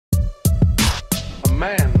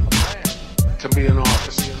to be an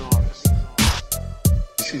artist.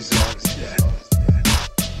 He's the artist, yeah.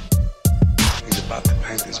 He's about to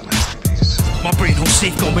paint this masterpiece. My brain holds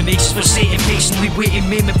safe combinations for Satan, patiently waiting,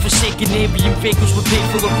 maiming, forsaken, alien vehicles with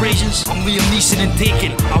painful abrasions. I'm Liam Neeson and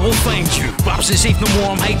Taken, I will find you. Raps is safe no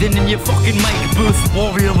more, I'm hiding in your fucking mic booth.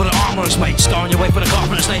 Warrior with an armor's mic, scarring your wife with a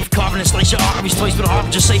carpenter's knife, carving and slice your arteries twice with a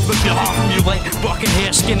harbinger safe, rip your heart from your light. Broken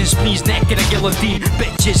hair, skin and spleens, neck in a guillotine.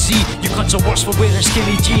 Bitches see, you cunts are worse for wearing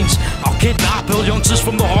skinny jeans. I'll kidnap all youngsters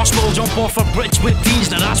from the hospital, jump off a bridge with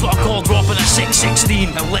teens. Now that's what I call dropping a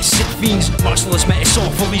 616. Illicit fiends, merciless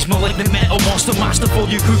metasophiles, malignant metal monster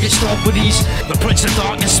masterful, you could get stomped with ease. The Prince of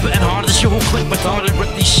Darkness, spitting hard as your whole clip retarded.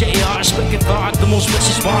 Rip these shitty artists, spit cathartic, the most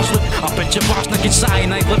vicious bars with a picture box, like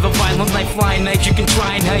cyanide. Live a violent life, flying knives you can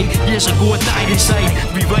try and hide. Years ago I died inside,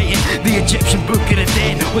 rewriting the Egyptian book of the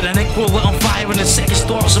dead, with an ink lit on fire and the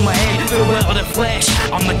sickest thoughts in my head. Filled out of the flesh,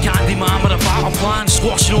 I'm the candy man with a battle plan,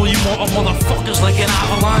 squashing all you mortal motherfuckers like an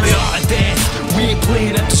avalanche. The art of death, we ain't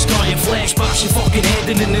playing it to scar your flesh, bash your fucking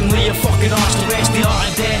head and then lay your fucking arse to rest. The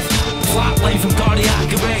art of death, flatline from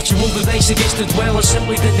cardiac arrest. You roll the dice against the dweller,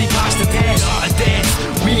 simply did they pass the test. The art of death,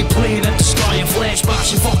 we ain't playing it to scar your flesh,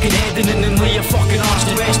 bash your fucking head and then lay your fucking arse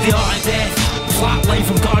to rest. The art of death, flatline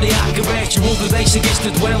from cardiac arrest. You roll the dice against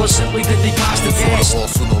the dweller, simply did they pass the test.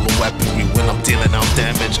 Arsenal of weaponry when I'm dealing out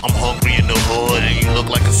damage. I'm hungry in the hood and you look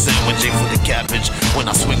like a sandwich, ain't for the cabbage. When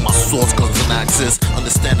I swing my swords, guns and axes,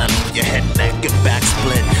 understand I leave your head, neck and back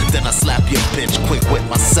split. Then I slap your bitch quick with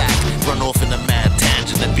my sack, run off in a mad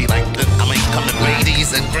tangent and be like, I ain't coming.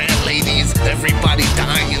 Ladies and grand ladies, everybody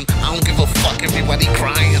dying. I don't give a fuck, everybody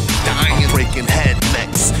crying, dying. I'm breaking head,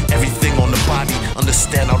 necks, everything on the body.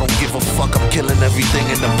 Understand I don't give a fuck, I'm killing everything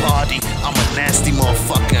in the party. I'm a nasty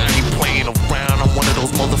motherfucker, I ain't playing around. I'm one of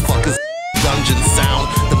those motherfuckers. Dungeon sound,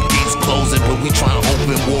 them gates closing, but we trying to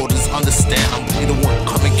open waters. Understand I'm the one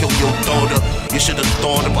come and kill your daughter. You should have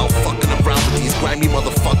thought about fucking around with these grimy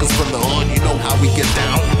motherfuckers from the hood. You know how we get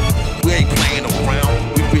down. We ain't playing around,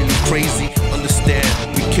 we really crazy. Understand,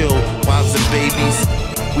 we kill wives and babies.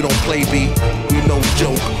 We don't play beat, we no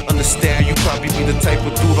joke. Understand, you probably be the type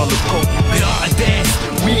of dude on the coke. The art of death,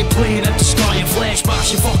 we ain't playing it to scar your flesh,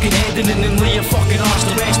 bash your fucking head and then lay your fucking arse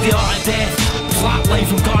to rest. The art of death, flatline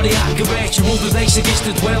from cardiac arrest. You roll the dice against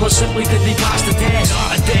the dweller, simply did they pass the test. The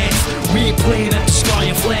art of death, we ain't playing it to scar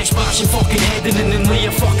your flesh, bash your fucking head and then lay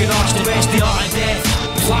your fucking arse to rest. The art of death,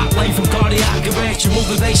 flatline from cardiac arrest. You roll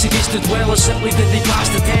the dice against the dweller, simply did they pass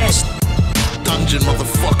the test. Dungeon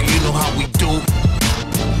motherfucker, you know how we